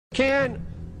Can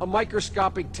a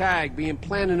microscopic tag be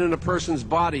implanted in a person's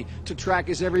body to track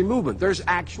his every movement? There's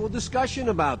actual discussion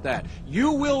about that.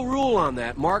 You will rule on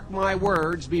that, mark my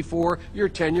words, before your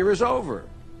tenure is over.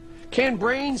 Can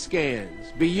brain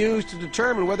scans be used to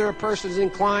determine whether a person is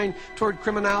inclined toward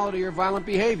criminality or violent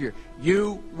behavior?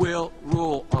 You will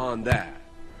rule on that.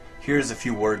 Here's a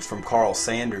few words from Carl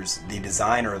Sanders, the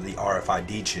designer of the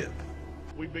RFID chip.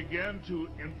 We began to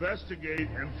investigate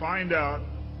and find out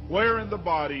where in the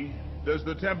body does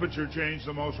the temperature change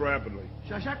the most rapidly.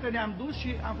 Și așa că ne-am dus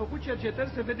și am făcut cercetări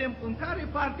să vedem în care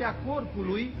parte a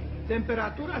corpului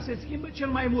temperatura se schimbă cel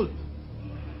mai mult.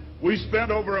 We spent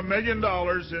over $1 million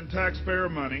in taxpayer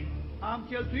money. Am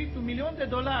cheltuit $1 milion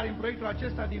în proiectul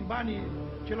acesta din banii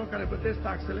celor care plătesc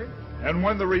taxele. And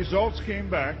when the results came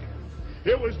back,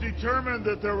 it was determined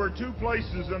that there were two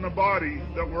places in the body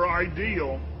that were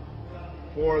ideal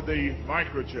for the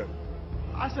microchip.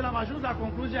 Astfel am ajuns la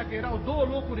concluzia că erau două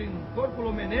locuri în corpul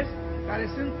omenesc care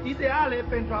sunt ideale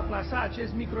pentru a plasa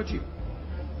acest microchip.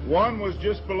 One was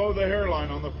just below the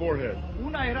hairline on the forehead.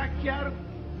 Una era chiar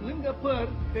lângă păr,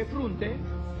 pe frunte.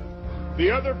 The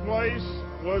other place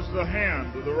was the hand,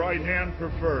 the right hand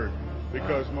preferred,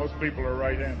 because most people are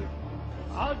right-handed.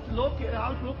 Alt loc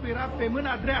era pe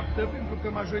mâna dreaptă, pentru că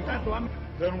majoritatea oamenilor.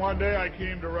 Then one day I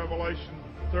came to Revelation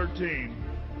 13,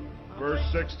 verse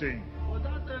 16.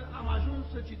 Odată am ajuns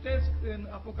să citesc în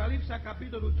Apocalipsa,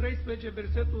 capitolul 13,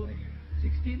 versetul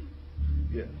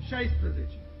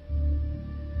 16.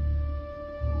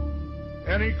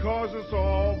 And he causes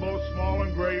all, both small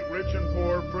and great, rich and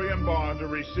poor, free and bond, to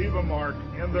receive a mark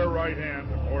in their right hand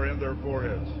or in their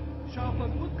foreheads. Și au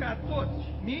făcut ca toți,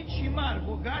 mici și mari,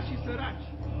 bogați și săraci,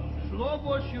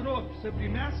 slobozi și robi, să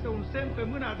primească un semn pe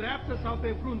mâna dreaptă sau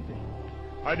pe frunte.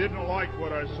 I didn't like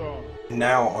what I saw.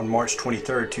 Now, on March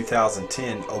 23,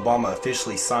 2010, Obama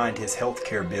officially signed his health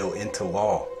care bill into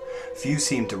law. Few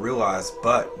seem to realize,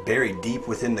 but buried deep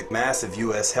within the massive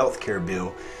U.S. health care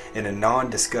bill, in a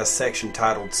non-discussed section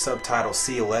titled Subtitle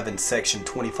C11, Section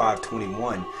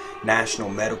 2521, National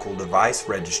Medical Device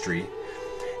Registry,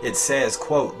 it says,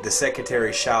 quote, "The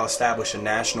Secretary shall establish a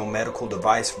National Medical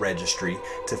Device Registry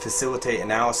to facilitate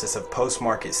analysis of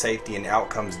post-market safety and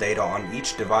outcomes data on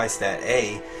each device that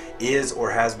A, is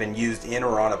or has been used in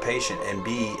or on a patient, and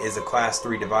B, is a Class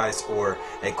 3 device or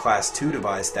a Class 2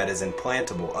 device that is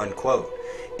implantable," unquote.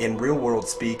 In real-world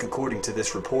speak, according to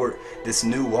this report, this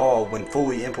new law, when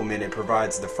fully implemented,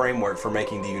 provides the framework for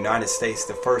making the United States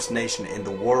the first nation in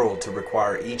the world to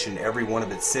require each and every one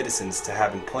of its citizens to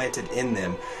have implanted in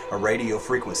them a radio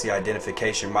frequency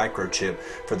identification microchip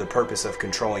for the purpose of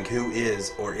controlling who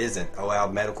is or isn't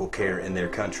allowed medical care in their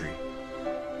country.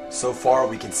 So far,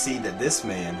 we can see that this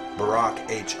man, Barack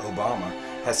H. Obama,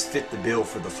 has fit the bill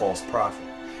for the false prophet.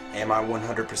 Am I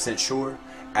 100% sure?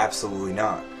 Absolutely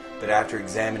not. But after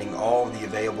examining all of the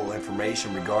available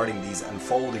information regarding these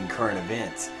unfolding current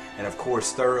events, and of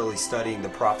course thoroughly studying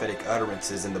the prophetic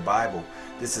utterances in the Bible,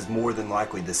 this is more than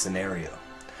likely the scenario.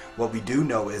 What we do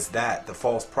know is that the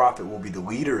false prophet will be the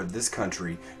leader of this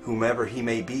country, whomever he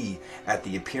may be, at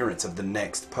the appearance of the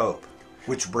next pope.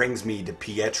 Which brings me to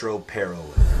Pietro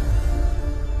Parolin.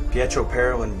 Pietro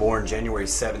Parolin, born January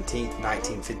 17,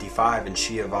 1955 in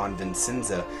Scia von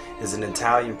Vincenza, is an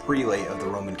Italian prelate of the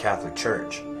Roman Catholic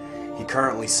Church. He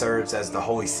currently serves as the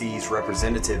Holy See's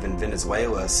representative in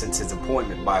Venezuela since his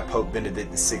appointment by Pope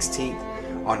Benedict XVI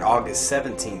on August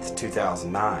 17,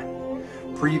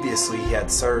 2009. Previously, he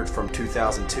had served from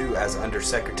 2002 as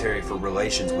Undersecretary for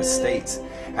Relations with States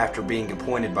after being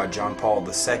appointed by John Paul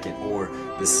II, or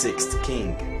the Sixth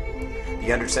King.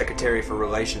 The Undersecretary for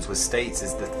Relations with States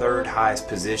is the third highest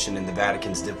position in the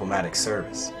Vatican's diplomatic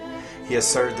service. He has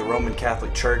served the Roman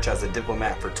Catholic Church as a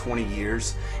diplomat for 20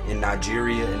 years, in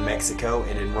Nigeria and Mexico,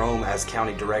 and in Rome as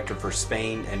County Director for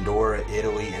Spain, Andorra,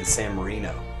 Italy, and San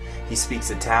Marino. He speaks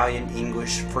Italian,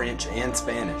 English, French, and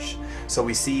Spanish, so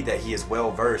we see that he is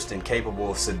well versed and capable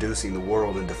of seducing the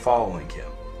world into following him.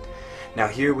 Now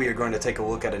here we are going to take a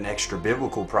look at an extra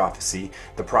biblical prophecy,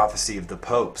 the prophecy of the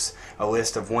popes, a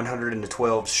list of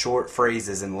 112 short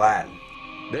phrases in Latin.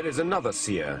 There is another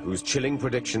seer whose chilling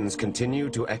predictions continue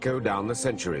to echo down the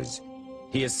centuries.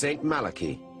 He is Saint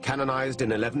Malachi, canonized in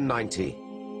 1190.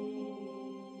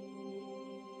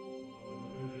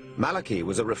 Malachi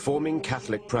was a reforming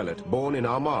Catholic prelate born in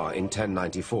Armagh in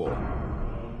 1094.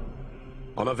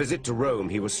 On a visit to Rome,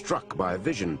 he was struck by a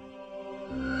vision.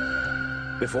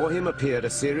 Before him appeared a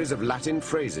series of Latin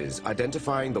phrases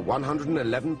identifying the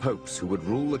 111 popes who would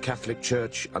rule the Catholic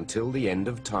Church until the end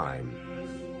of time.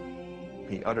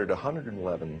 He uttered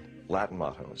 111 Latin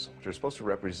mottos, which are supposed to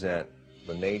represent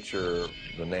the nature,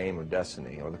 the name, or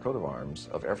destiny, or the coat of arms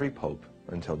of every pope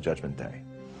until Judgment Day.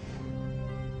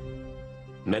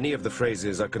 Many of the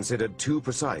phrases are considered too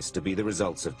precise to be the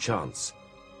results of chance.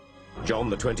 John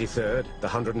the 23rd, the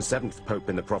 107th Pope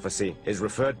in the prophecy, is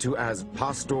referred to as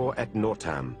Pastor et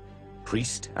Nortam,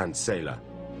 priest and sailor.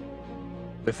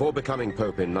 Before becoming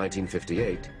Pope in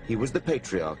 1958, he was the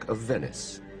Patriarch of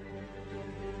Venice.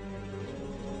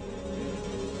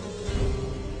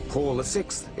 Paul VI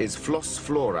is Flos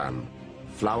Floram,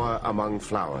 flower among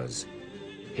flowers.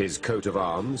 His coat of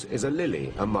arms is a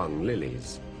lily among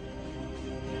lilies.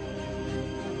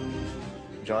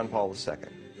 John Paul II,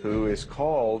 who is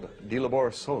called De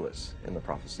Labor Solis in the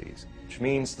prophecies, which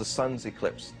means the sun's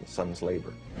eclipse, the sun's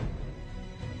labor.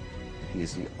 He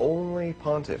is the only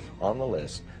pontiff on the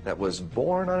list that was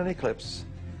born on an eclipse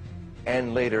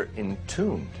and later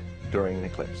entombed during an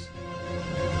eclipse.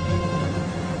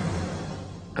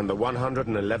 And the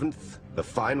 111th, the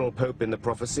final Pope in the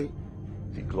prophecy?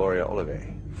 The Gloria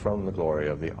Olivae, from the glory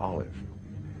of the olive.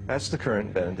 That's the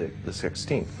current Benedict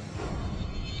XVI.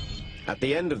 At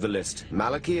the end of the list,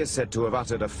 Malachi is said to have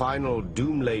uttered a final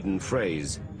doom-laden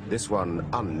phrase, this one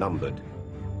unnumbered.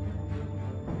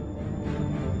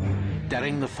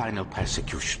 During the final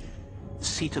persecution, the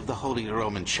seat of the Holy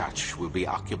Roman Church will be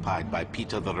occupied by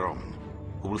Peter the Roman,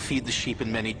 who will feed the sheep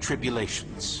in many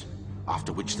tribulations,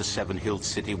 after which the seven-hilled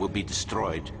city will be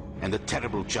destroyed, and the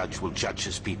terrible judge will judge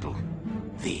his people.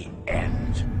 The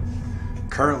end.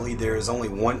 Currently, there is only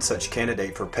one such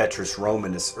candidate for Petrus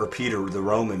Romanus, or Peter the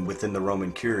Roman, within the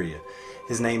Roman Curia.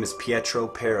 His name is Pietro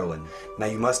Parolin. Now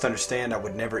you must understand I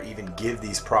would never even give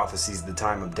these prophecies the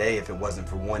time of day if it wasn't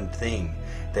for one thing: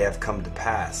 they have come to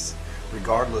pass.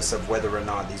 Regardless of whether or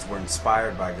not these were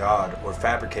inspired by God or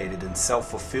fabricated and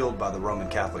self-fulfilled by the Roman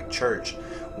Catholic Church,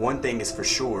 one thing is for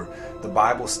sure: the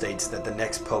Bible states that the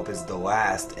next Pope is the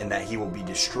last and that he will be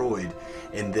destroyed,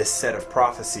 and this set of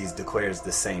prophecies declares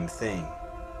the same thing.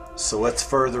 So let's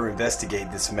further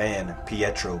investigate this man,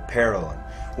 Pietro Parolin.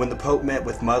 When the Pope met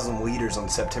with Muslim leaders on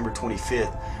September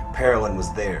 25th, Parolin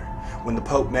was there. When the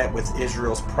Pope met with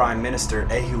Israel's Prime Minister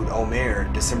Ehud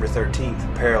Olmert, December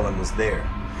 13th, Parolin was there.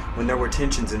 When there were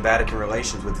tensions in Vatican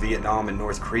relations with Vietnam and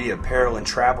North Korea, Parolin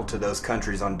traveled to those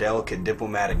countries on delicate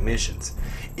diplomatic missions.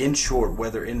 In short,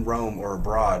 whether in Rome or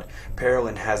abroad,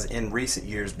 Parolin has in recent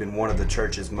years been one of the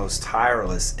Church's most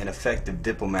tireless and effective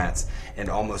diplomats, and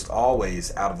almost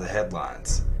always out of the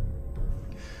headlines.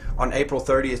 On April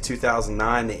 30th,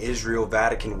 2009, the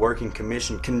Israel-Vatican Working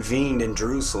Commission convened in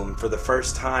Jerusalem for the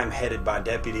first time, headed by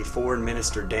Deputy Foreign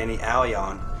Minister Danny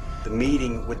Ayalon. The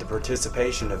meeting, with the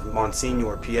participation of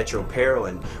Monsignor Pietro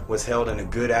Parolin, was held in a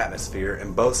good atmosphere,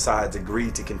 and both sides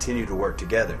agreed to continue to work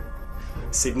together.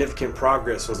 Significant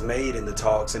progress was made in the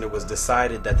talks, and it was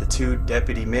decided that the two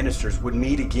deputy ministers would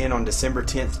meet again on December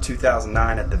 10th,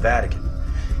 2009 at the Vatican.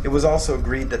 It was also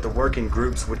agreed that the working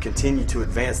groups would continue to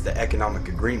advance the economic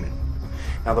agreement.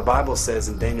 Now the Bible says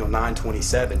in Daniel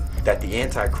 9:27 that the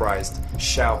Antichrist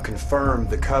shall confirm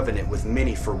the covenant with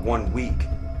many for 1 week,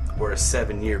 or a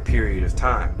 7-year period of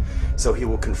time. So he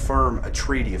will confirm a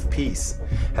treaty of peace.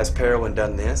 Has Parolin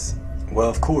done this? Well,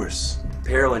 of course.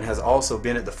 Parolin has also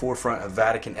been at the forefront of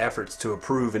Vatican efforts to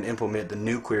approve and implement the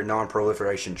Nuclear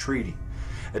Non-Proliferation Treaty.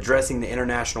 Addressing the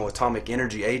International Atomic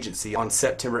Energy Agency on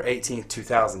September 18,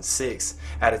 2006,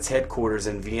 at its headquarters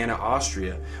in Vienna,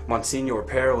 Austria, Monsignor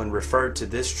Parolin referred to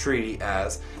this treaty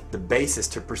as the basis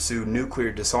to pursue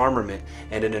nuclear disarmament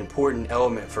and an important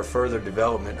element for further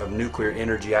development of nuclear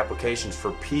energy applications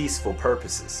for peaceful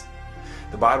purposes.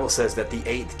 The Bible says that the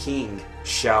 8th king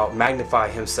shall magnify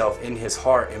himself in his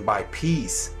heart, and by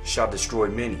peace shall destroy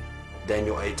many.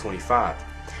 Daniel 8:25.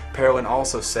 Parolin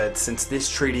also said, since this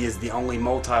treaty is the only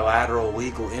multilateral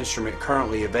legal instrument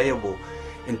currently available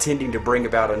intending to bring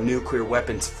about a nuclear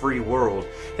weapons-free world,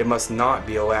 it must not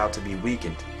be allowed to be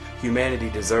weakened. Humanity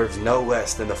deserves no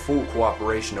less than the full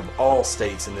cooperation of all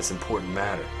states in this important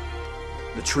matter.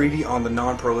 The Treaty on the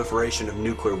Non-Proliferation of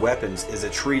Nuclear Weapons is a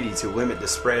treaty to limit the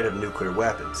spread of nuclear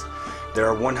weapons. There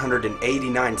are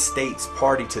 189 states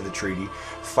party to the treaty,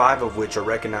 5 of which are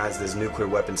recognized as nuclear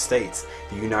weapon states: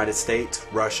 the United States,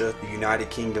 Russia, the United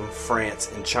Kingdom,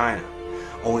 France, and China.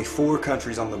 Only 4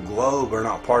 countries on the globe are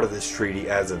not part of this treaty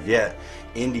as of yet: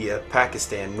 India,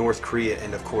 Pakistan, North Korea,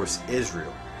 and of course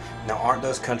Israel. Now, aren't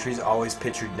those countries always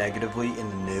pictured negatively in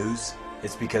the news?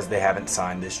 It's because they haven't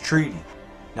signed this treaty.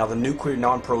 Now, the Nuclear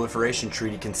Non-Proliferation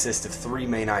Treaty consists of 3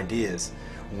 main ideas.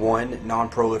 1.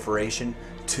 Non-proliferation.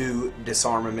 2,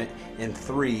 disarmament, and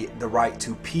 3, the right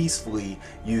to peacefully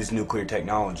use nuclear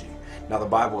technology. Now the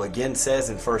Bible again says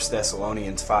in 1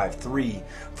 Thessalonians 5:3,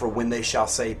 for when they shall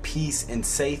say peace and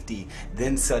safety,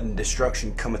 then sudden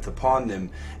destruction cometh upon them,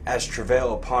 as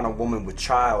travail upon a woman with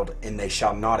child, and they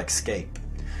shall not escape.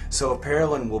 So if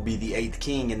Parolin will be the 8th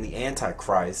king and the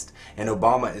Antichrist, and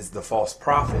Obama is the false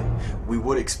prophet, we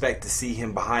would expect to see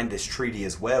him behind this treaty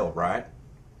as well, right?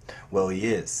 Well,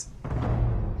 he is.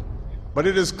 But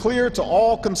it is clear to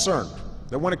all concerned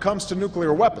that when it comes to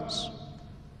nuclear weapons,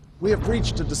 we have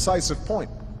reached a decisive point.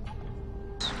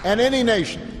 And any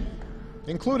nation,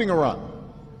 including Iran,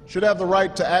 should have the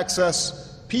right to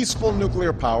access peaceful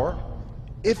nuclear power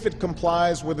if it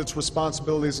complies with its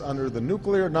responsibilities under the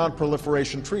Nuclear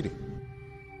Non-Proliferation Treaty.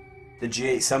 The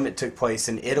G8 summit took place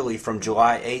in Italy from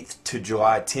July 8th to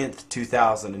July 10th,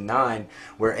 2009,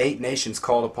 where 8 nations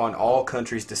called upon all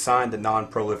countries to sign the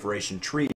Non-Proliferation Treaty.